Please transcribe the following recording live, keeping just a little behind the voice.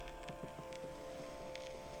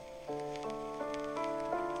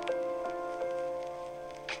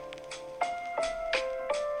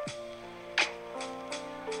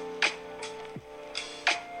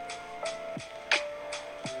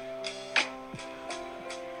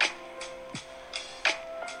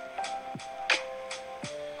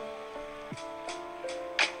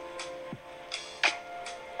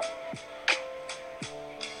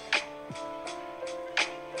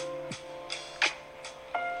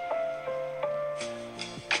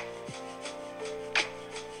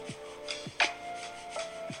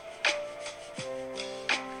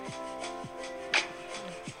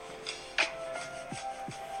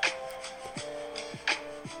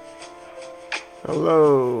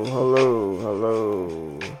Hello, hello,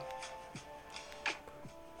 hello.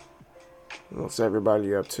 What's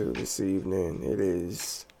everybody up to this evening? It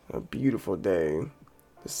is a beautiful day,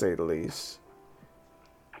 to say the least.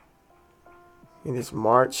 It is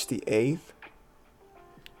March the 8th,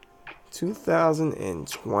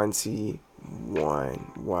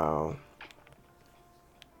 2021. Wow.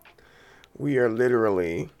 We are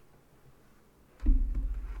literally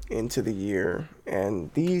into the year,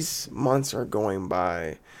 and these months are going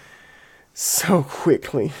by so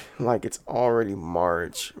quickly. Like it's already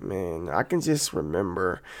March, man. I can just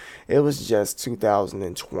remember it was just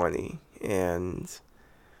 2020 and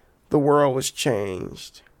the world was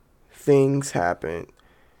changed. Things happened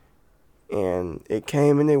and it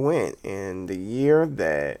came and it went. And the year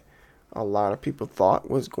that a lot of people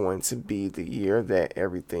thought was going to be the year that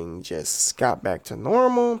everything just got back to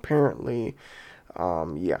normal, apparently,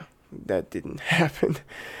 yeah, that didn't happen.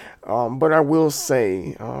 But I will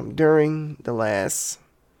say, during the last,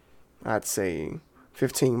 I'd say,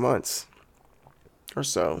 15 months or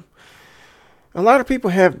so, a lot of people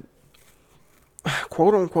have,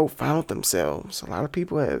 quote unquote, found themselves. A lot of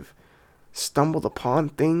people have stumbled upon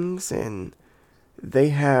things and they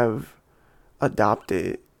have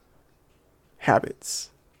adopted habits,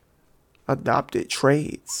 adopted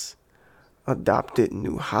trades, adopted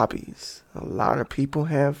new hobbies. A lot of people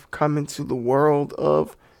have come into the world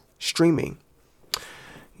of streaming.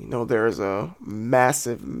 There's a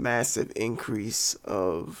massive, massive increase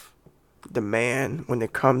of demand when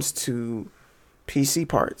it comes to PC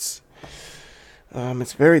parts.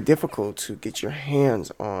 It's very difficult to get your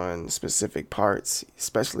hands on specific parts,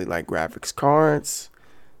 especially like graphics cards,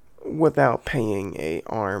 without paying a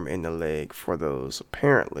arm and a leg for those,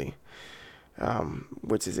 apparently.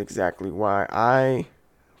 Which is exactly why I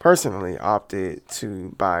personally opted to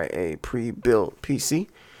buy a pre-built PC.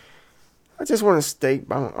 I just want to state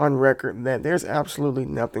on record that there's absolutely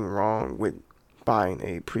nothing wrong with buying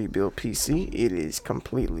a pre-built PC. It is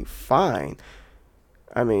completely fine.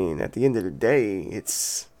 I mean, at the end of the day,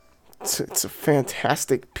 it's a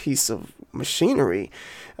fantastic piece of machinery.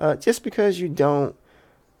 Just because you don't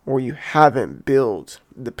or you haven't built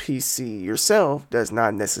the PC yourself does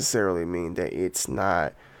not necessarily mean that it's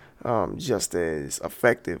not just as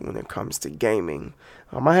effective when it comes to gaming.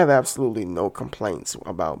 I have absolutely no complaints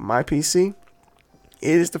about my PC.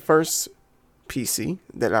 It is the first PC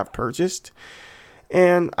that I've purchased,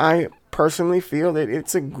 and I personally feel that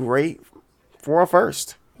it's a great for a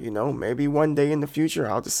first. Maybe one day in the future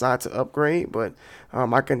I'll decide to upgrade, but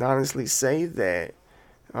I can honestly say that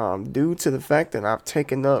due to the fact that I've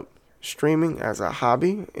taken up streaming as a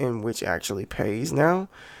hobby and which actually pays now,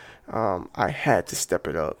 I had to step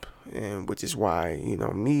it up, and which is why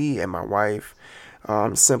me and my wife,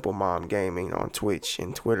 Simple Mom Gaming on Twitch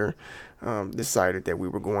and Twitter, decided that we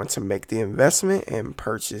were going to make the investment and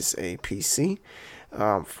purchase a PC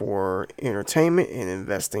for entertainment and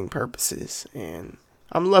investing purposes, and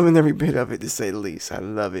I'm loving every bit of it, to say the least. I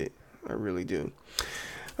love it, I really do.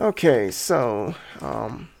 Okay, so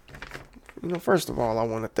first of all, I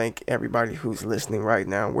want to thank everybody who's listening right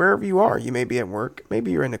now, wherever you are. You may be at work, maybe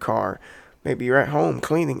you're in the car, maybe you're at home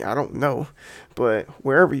cleaning. I don't know, but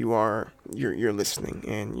wherever you are, you're listening,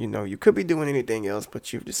 and you could be doing anything else,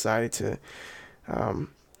 but you've decided to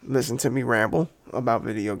listen to me ramble about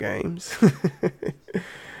video games.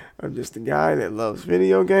 I'm just a guy that loves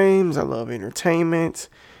video games. I love entertainment,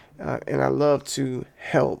 and I love to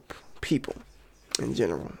help people in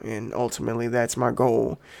general. And ultimately, that's my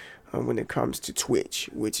goal when it comes to Twitch,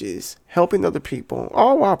 which is helping other people,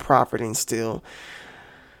 all while profiting still.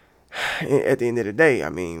 At the end of the day, I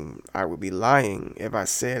mean, I would be lying if I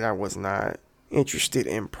said I was not interested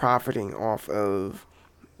in profiting off of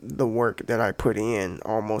the work that I put in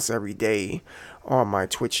almost every day on my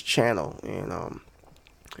Twitch channel. And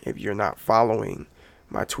if you're not following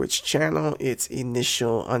my Twitch channel, it's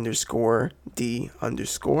initial underscore D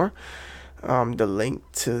underscore. The link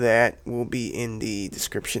to that will be in the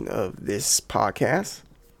description of this podcast.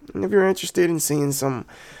 And if you're interested in seeing some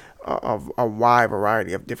of a wide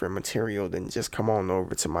variety of different material, then just come on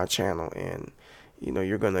over to my channel, and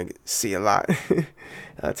you're gonna see a lot.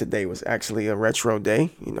 Today was actually a retro day.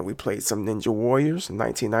 We played some Ninja Warriors in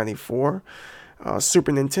 1994,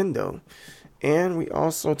 Super Nintendo, and we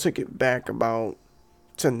also took it back about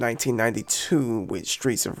to 1992 with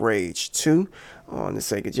Streets of Rage 2 on the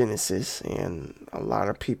Sega Genesis, and a lot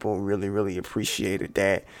of people really, really appreciated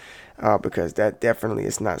that because that definitely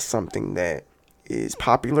is not something that is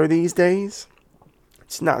popular these days.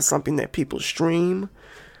 It's not something that people stream.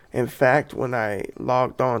 In fact, when I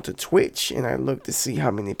logged on to Twitch and I looked to see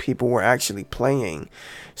how many people were actually playing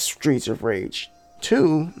Streets of Rage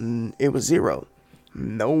 2, it was zero.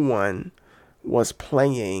 No one was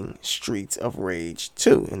playing Streets of Rage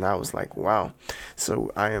 2. And I was like, wow.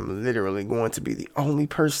 So I am literally going to be the only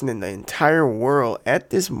person in the entire world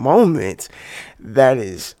at this moment that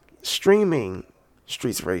is streaming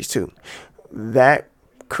Streets of Rage 2. That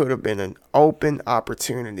could have been an open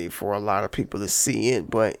opportunity for a lot of people to see it,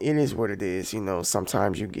 but it is what it is.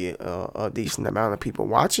 Sometimes you get a decent amount of people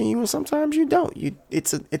watching you, and sometimes you don't.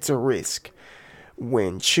 It's a risk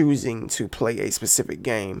when choosing to play a specific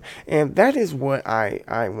game. And that is what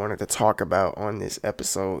I wanted to talk about on this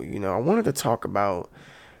episode. I wanted to talk about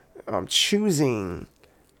choosing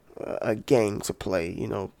a game to play.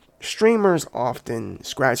 Streamers often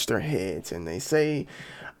scratch their heads and they say,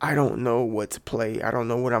 I don't know what to play. I don't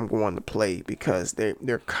know what I'm going to play, because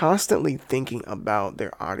they're constantly thinking about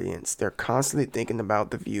their audience. They're constantly thinking about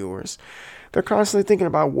the viewers. They're constantly thinking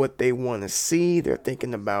about what they want to see. They're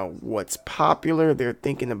thinking about what's popular. They're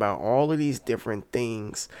thinking about all of these different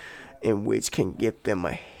things in which can get them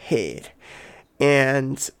ahead.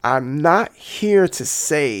 And I'm not here to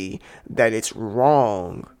say that it's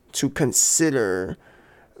wrong to consider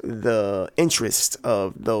the interest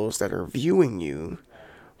of those that are viewing you.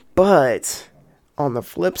 But on the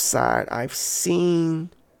flip side, I've seen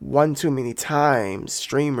one too many times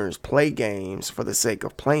streamers play games for the sake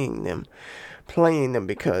of playing them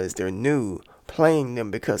because they're new, playing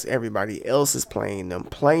them because everybody else is playing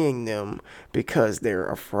them because they're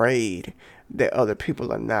afraid that other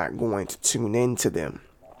people are not going to tune into them.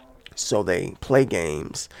 So they play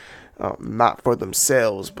games, not for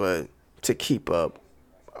themselves, but to keep up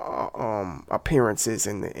appearances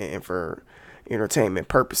and for entertainment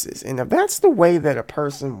purposes. And if that's the way that a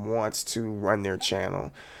person wants to run their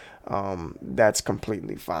channel, that's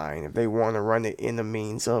completely fine. If they want to run it in the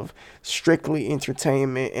means of strictly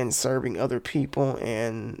entertainment and serving other people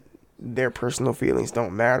and their personal feelings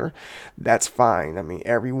don't matter, that's fine. I mean,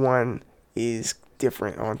 everyone is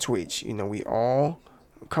different on Twitch. We all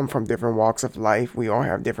come from different walks of life. We all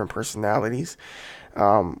have different personalities.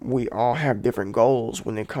 We all have different goals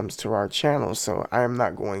when it comes to our channel. So I am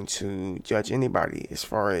not going to judge anybody as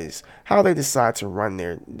far as how they decide to run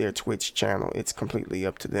their Twitch channel. It's completely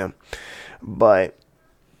up to them. But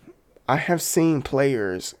I have seen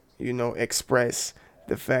players, express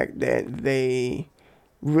the fact that they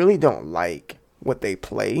really don't like what they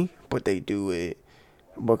play, but they do it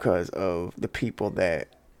because of the people that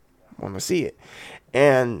want to see it.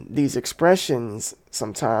 And these expressions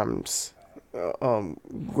sometimes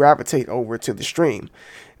gravitate over to the stream,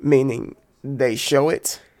 meaning they show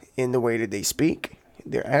it in the way that they speak,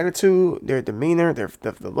 their attitude, their demeanor,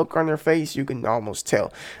 the look on their face. You can almost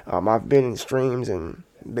tell. I've been in streams and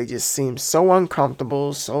they just seem so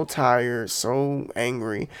uncomfortable, so tired, so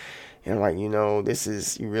angry. And you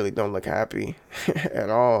really don't look happy at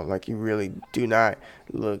all. Like, you really do not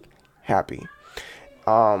look happy.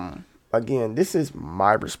 Again, this is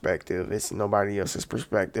my perspective. It's nobody else's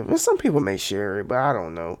perspective. And some people may share it, but I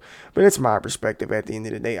don't know. But it's my perspective at the end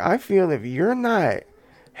of the day. I feel if you're not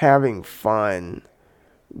having fun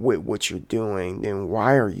with what you're doing, then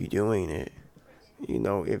why are you doing it?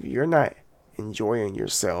 If you're not enjoying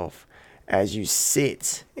yourself as you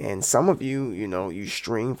sit, and some of you, you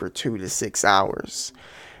stream for 2 to 6 hours.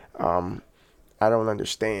 I don't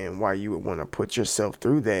understand why you would want to put yourself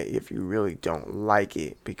through that if you really don't like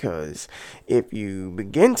it. Because if you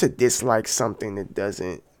begin to dislike something that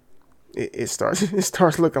doesn't, it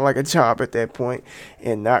starts looking like a job at that point,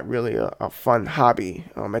 and not really a fun hobby.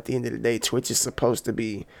 At the end of the day, Twitch is supposed to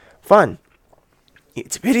be fun.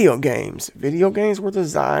 It's video games. Video games were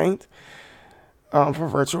designed for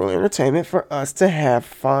virtual entertainment, for us to have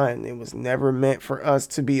fun. It was never meant for us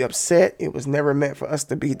to be upset. It was never meant for us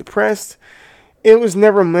to be depressed. It was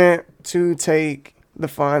never meant to take the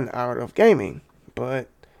fun out of gaming. But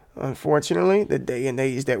unfortunately, the day and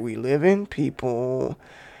age that we live in, people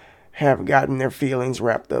have gotten their feelings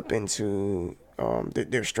wrapped up into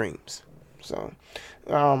their streams. So,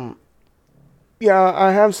 yeah,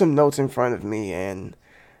 I have some notes in front of me, and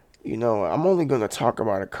I'm only going to talk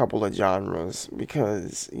about a couple of genres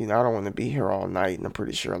because, I don't want to be here all night, and I'm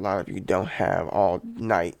pretty sure a lot of you don't have all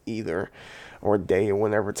night either, or day, or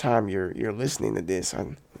whenever time you're listening to this.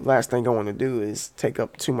 And last thing I want to do is take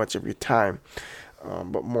up too much of your time,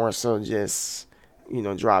 but more so just,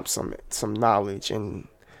 drop some knowledge and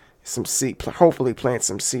some seed, hopefully plant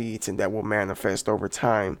some seeds, and that will manifest over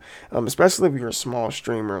time. Especially if you're a small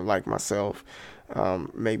streamer like myself.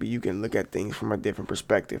 Maybe you can look at things from a different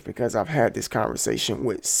perspective, because I've had this conversation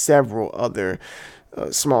with several other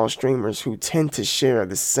small streamers who tend to share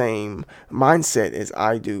the same mindset as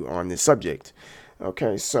I do on this subject.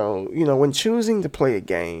 Okay, so, when choosing to play a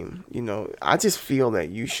game, I just feel that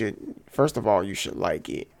you should, first of all, you should like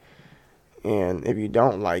it. And if you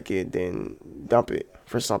don't like it, then dump it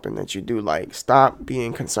for something that you do like. Stop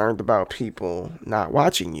being concerned about people not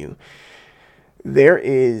watching you. There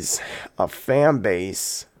is a fan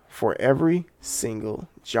base for every single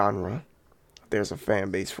genre. There's a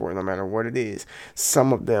fan base for it, no matter what it is.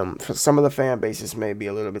 Some of the fan bases may be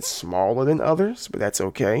a little bit smaller than others, but that's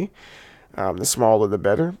okay. The smaller the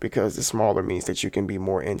better, because the smaller means that you can be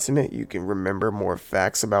more intimate. You can remember more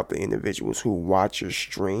facts about the individuals who watch your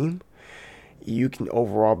stream. You can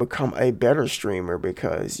overall become a better streamer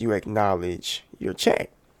because you acknowledge your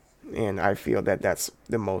chat. And I feel that that's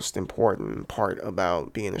the most important part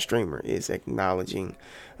about being a streamer, is acknowledging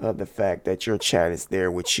the fact that your chat is there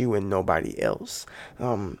with you and nobody else.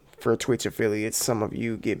 For Twitch affiliates, some of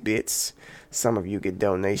you get bits, some of you get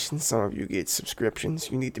donations, some of you get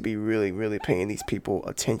subscriptions. You need to be really, really paying these people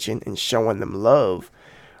attention and showing them love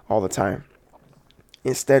all the time,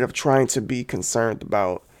 instead of trying to be concerned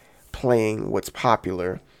about playing what's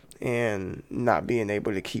popular and not being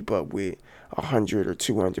able to keep up with 100 or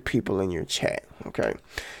 200 people in your chat. Okay,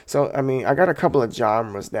 so I got a couple of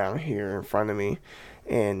genres down here in front of me,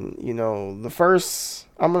 and the first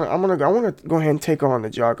I want to go ahead and take on the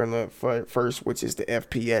juggernaut first, which is the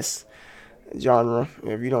FPS genre.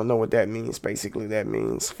 If you don't know what that means, basically that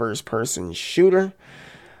means first person shooter.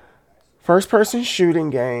 First person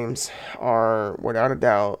shooting games are without a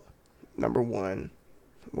doubt number one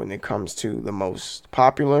when it comes to the most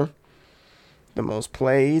popular, the most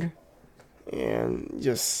played, and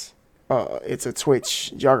just it's a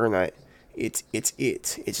Twitch juggernaut.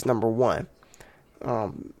 It's number one.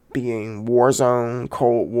 Being Warzone,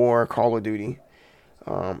 Cold War, Call of Duty,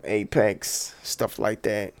 Apex, stuff like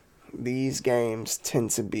that. These games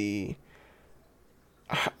tend to be.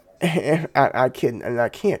 I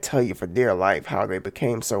can't tell you for dear life how they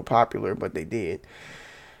became so popular, but they did.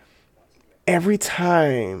 Every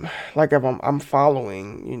time, like if I'm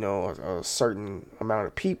following, a certain amount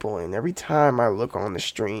of people, and every time I look on the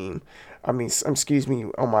stream, excuse me,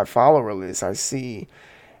 on my follower list, I see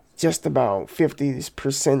just about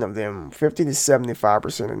 50% of them, 50 to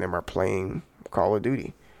 75% of them are playing Call of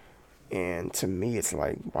Duty. And to me, it's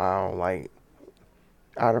like, wow, like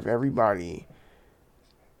out of everybody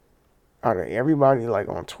like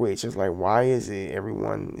on Twitch, it's like, why is it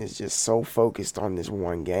everyone is just so focused on this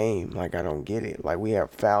one game? Like, I don't get it. Like, we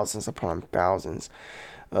have thousands upon thousands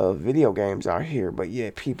of video games out here, but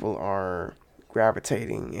yet people are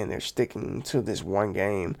gravitating and they're sticking to this one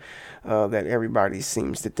game that everybody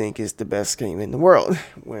seems to think is the best game in the world.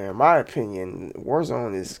 Where in my opinion,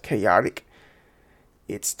 Warzone is chaotic.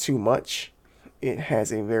 It's too much. It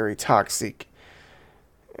has a very toxic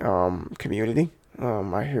community.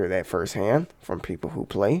 I hear that firsthand from people who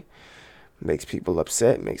play. Makes people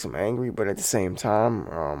upset, makes them angry, but at the same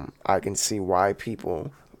time, I can see why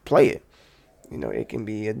people play it. It can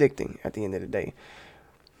be addicting at the end of the day.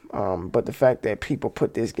 But the fact that people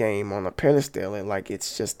put this game on a pedestal and like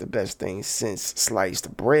it's just the best thing since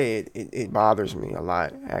sliced bread, it bothers me a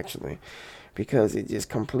lot, actually, because it just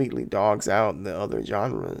completely dogs out the other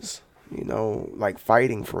genres. Like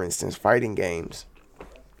fighting, for instance, fighting games.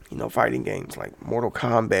 Fighting games like Mortal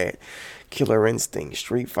Kombat, Killer Instinct,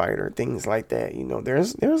 Street Fighter, things like that.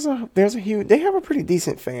 There's a huge. They have a pretty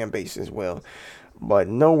decent fan base as well, but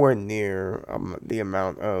nowhere near the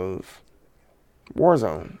amount of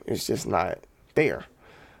Warzone. It's just not there.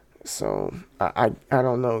 So I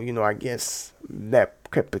don't know. I guess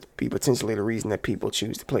that could be potentially the reason that people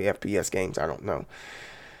choose to play FPS games. I don't know.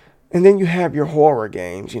 And then you have your horror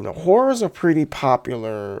games. Horror's a pretty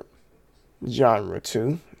popular genre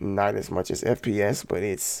too. Not as much as FPS, but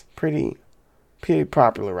it's pretty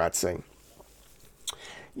popular, I'd say.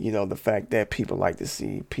 The fact that people like to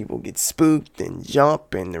see people get spooked and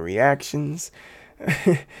jump and the reactions.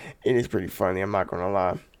 It is pretty funny, I'm not going to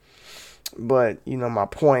lie. But, my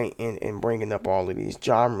point in bringing up all of these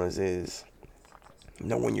genres is,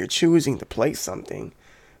 when you're choosing to play something,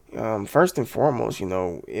 first and foremost,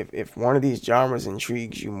 if one of these genres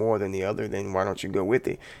intrigues you more than the other, then why don't you go with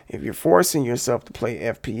it? If you're forcing yourself to play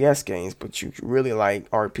FPS games, but you really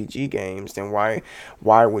like RPG games, then why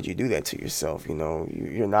would you do that to yourself?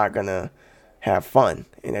 You're not going to have fun.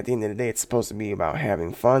 And at the end of the day, it's supposed to be about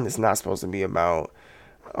having fun. It's not supposed to be about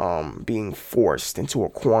being forced into a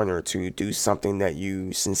corner to do something that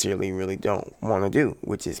you sincerely really don't want to do,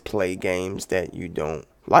 which is play games that you don't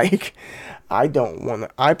like. I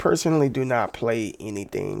personally do not play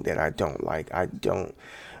anything that I don't like. I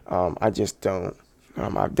just don't.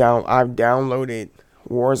 I've downloaded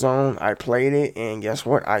Warzone. I played it, and guess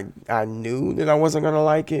what? I knew that I wasn't gonna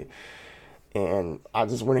like it, and I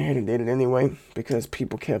just went ahead and did it anyway because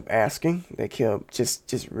people kept asking. They kept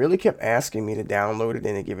just really kept asking me to download it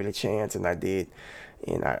and to give it a chance, and I did,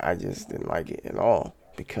 and I just didn't like it at all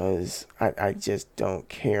because I just don't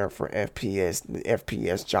care for the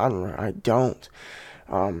FPS genre. I don't.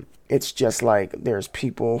 It's just like there's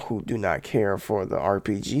people who do not care for the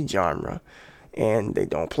RPG genre and they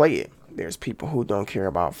don't play it. There's people who don't care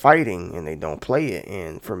about fighting and they don't play it.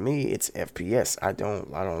 And for me, it's FPS. I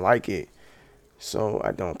don't like it, so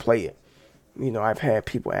I don't play it. I've had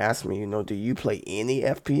people ask me, do you play any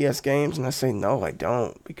FPS games? And I say no, I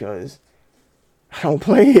don't because I don't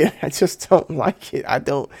play it. I just don't like it. I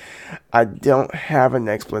don't have an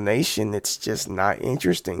explanation. It's just not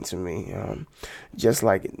interesting to me. Just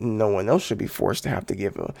like no one else should be forced to have to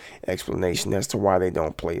give an explanation as to why they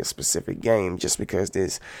don't play a specific game. Just because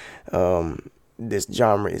this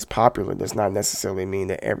genre is popular does not necessarily mean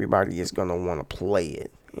that everybody is gonna want to play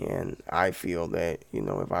it. And I feel that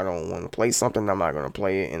if I don't want to play something, I'm not gonna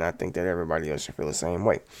play it. And I think that everybody else should feel the same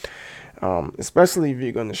way. Especially if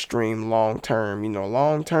you're going to stream long term.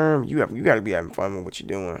 Long term, you got to be having fun with what you're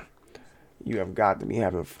doing. You have got to be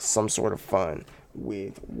having some sort of fun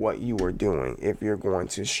with what you are doing if you're going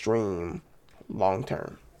to stream long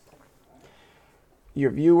term.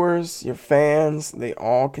 Your viewers, your fans, they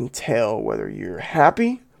all can tell whether you're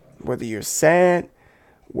happy, whether you're sad,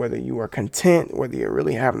 whether you are content, whether you're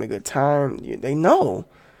really having a good time. They know.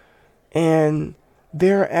 And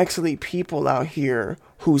there are actually people out here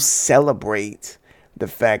who celebrate the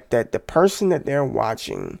fact that the person that they're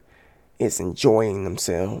watching is enjoying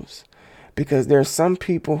themselves. Because there's some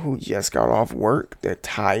people who just got off work, they're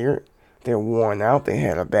tired, they're worn out, they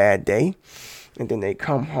had a bad day, and then they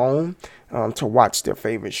come home to watch their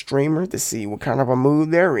favorite streamer to see what kind of a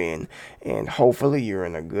mood they're in. And hopefully you're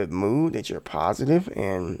in a good mood, that you're positive,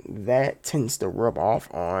 and that tends to rub off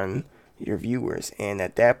on your viewers. And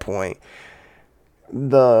at that point,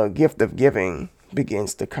 the gift of giving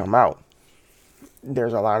begins to come out.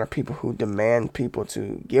 There's a lot of people who demand people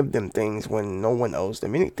to give them things when no one owes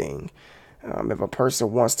them anything. If a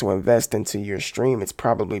person wants to invest into your stream, it's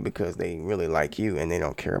probably because they really like you and they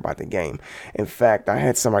don't care about the game. In fact, I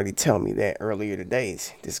had somebody tell me that earlier today.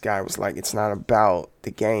 This guy was like, it's not about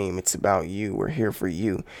the game, it's about you. We're here for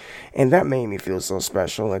you. And that made me feel so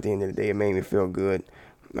special. At the end of the day, it made me feel good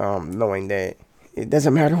knowing that it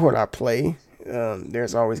doesn't matter what I play.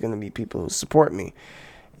 There's always going to be people who support me.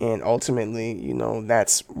 And ultimately,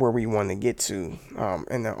 that's where we want to get to.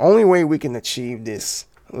 And the only way we can achieve this,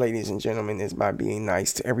 ladies and gentlemen, is by being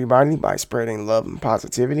nice to everybody, by spreading love and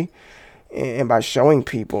positivity, and by showing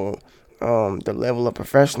people the level of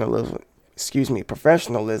professionalism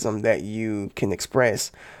that you can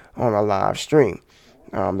express on a live stream.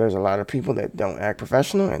 There's a lot of people that don't act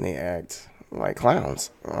professional and they act like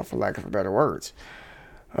clowns, for lack of better words.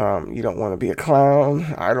 You don't want to be a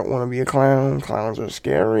clown. I don't want to be a clown. Clowns are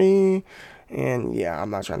scary. And yeah, I'm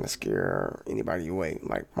not trying to scare anybody away,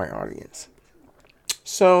 like my audience.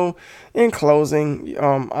 So, in closing,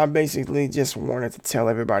 I basically just wanted to tell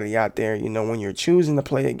everybody out there, when you're choosing to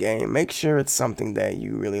play a game, make sure it's something that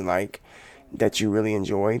you really like, that you really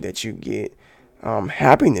enjoy, that you get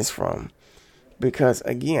happiness from. Because,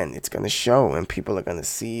 again, it's going to show and people are going to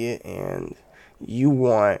see it, and you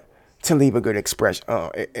want to leave a good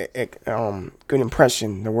good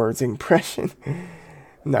impression. The word's impression,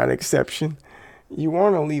 not exception. You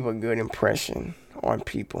want to leave a good impression on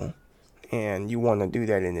people, and you want to do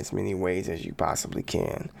that in as many ways as you possibly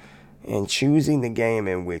can. And choosing the game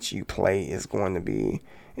in which you play is going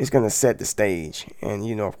to set the stage.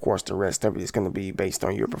 And of course, the rest of it is going to be based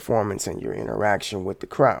on your performance and your interaction with the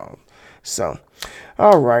crowd. So,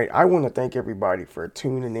 all right. I want to thank everybody for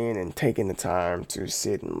tuning in and taking the time to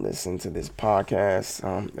sit and listen to this podcast,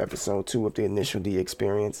 episode 2 of the Initial D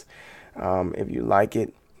Experience. If you like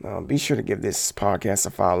it, be sure to give this podcast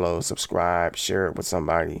a follow, subscribe, share it with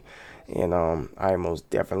somebody. And I most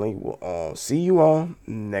definitely will see you all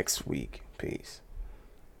next week. Peace.